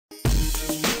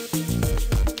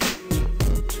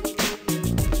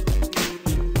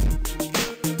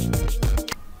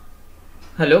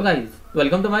Hello guys,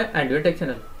 welcome to my AndWin Tech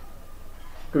channel.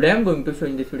 Today I am going to show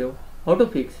in this video how to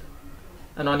fix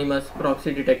anonymous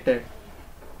proxy detected.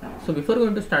 So before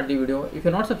going to start the video, if you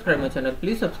are not subscribed my channel,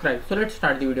 please subscribe. So let's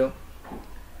start the video.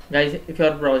 Guys, if you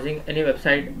are browsing any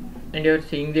website and you are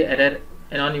seeing the error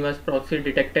anonymous proxy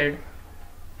detected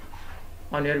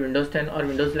on your Windows 10 or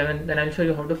Windows 11, then I will show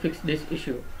you how to fix this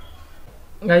issue.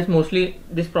 Guys, mostly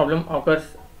this problem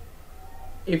occurs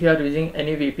if you are using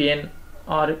any VPN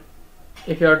or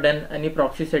if you have done any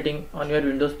proxy setting on your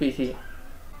Windows PC.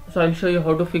 So I'll show you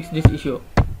how to fix this issue.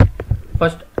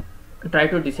 First, try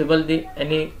to disable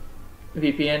any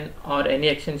VPN or any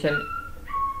extension.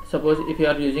 Suppose if you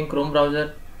are using Chrome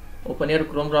browser, open your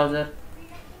Chrome browser,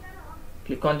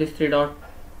 click on this three dot,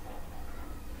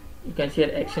 you can see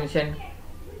your extension,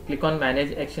 click on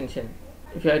manage extension.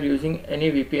 If you are using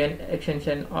any VPN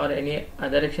extension or any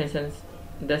other extensions,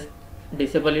 just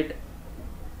disable it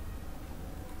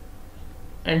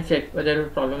and check whether the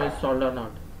problem is solved or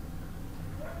not.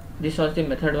 This was the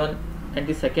method 1, and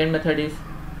the second method is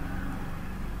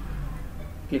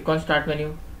click on start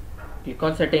menu, click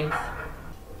on settings,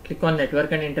 click on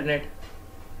network and internet.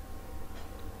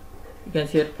 You can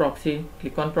see here proxy,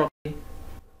 click on proxy.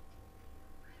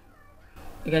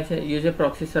 You can say use a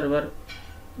proxy server,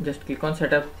 just click on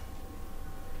setup.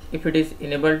 If it is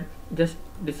enabled, just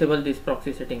disable this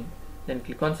proxy setting, then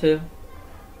click on save,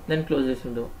 then close this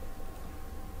window.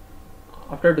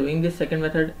 After doing this second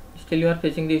method, still you are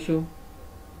facing the issue,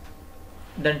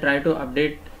 then try to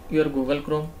update your Google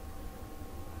Chrome.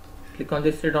 Click on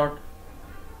this three dot,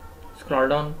 scroll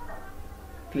down,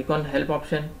 click on help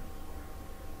option.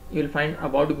 You will find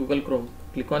about Google Chrome.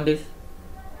 Click on this.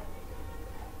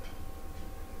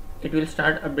 It will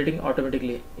start updating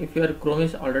automatically. If your Chrome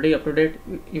is already up to date,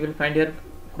 you will find your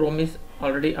Chrome is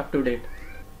already up to date.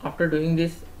 After doing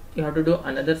this, you have to do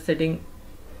another setting.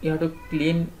 You have to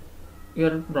clean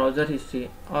your browser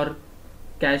history or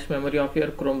cache memory of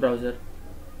your Chrome browser.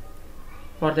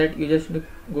 For that, you just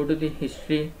go to the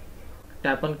history,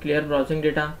 tap on clear browsing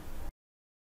data.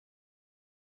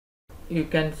 You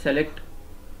can select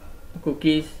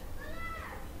cookies,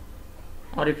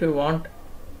 or if you want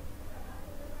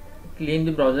clean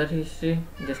the browser history,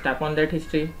 just tap on that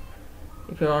history.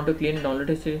 If you want to clean download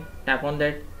history, tap on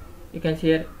that. You can see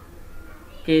here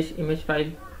cache image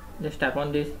file, just tap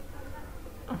on this.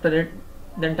 After that,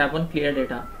 then tap on clear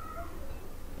data.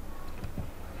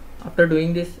 After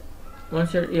doing this,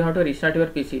 once you have to restart your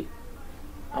PC.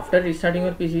 After restarting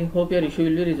your PC, hope your issue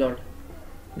will be resolved.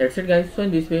 That's it guys. So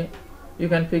in this way you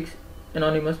can fix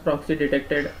anonymous proxy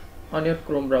detected on your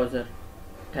Chrome browser.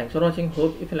 Thanks for watching.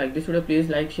 Hope if you like this video, please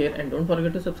like, share and don't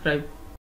forget to subscribe.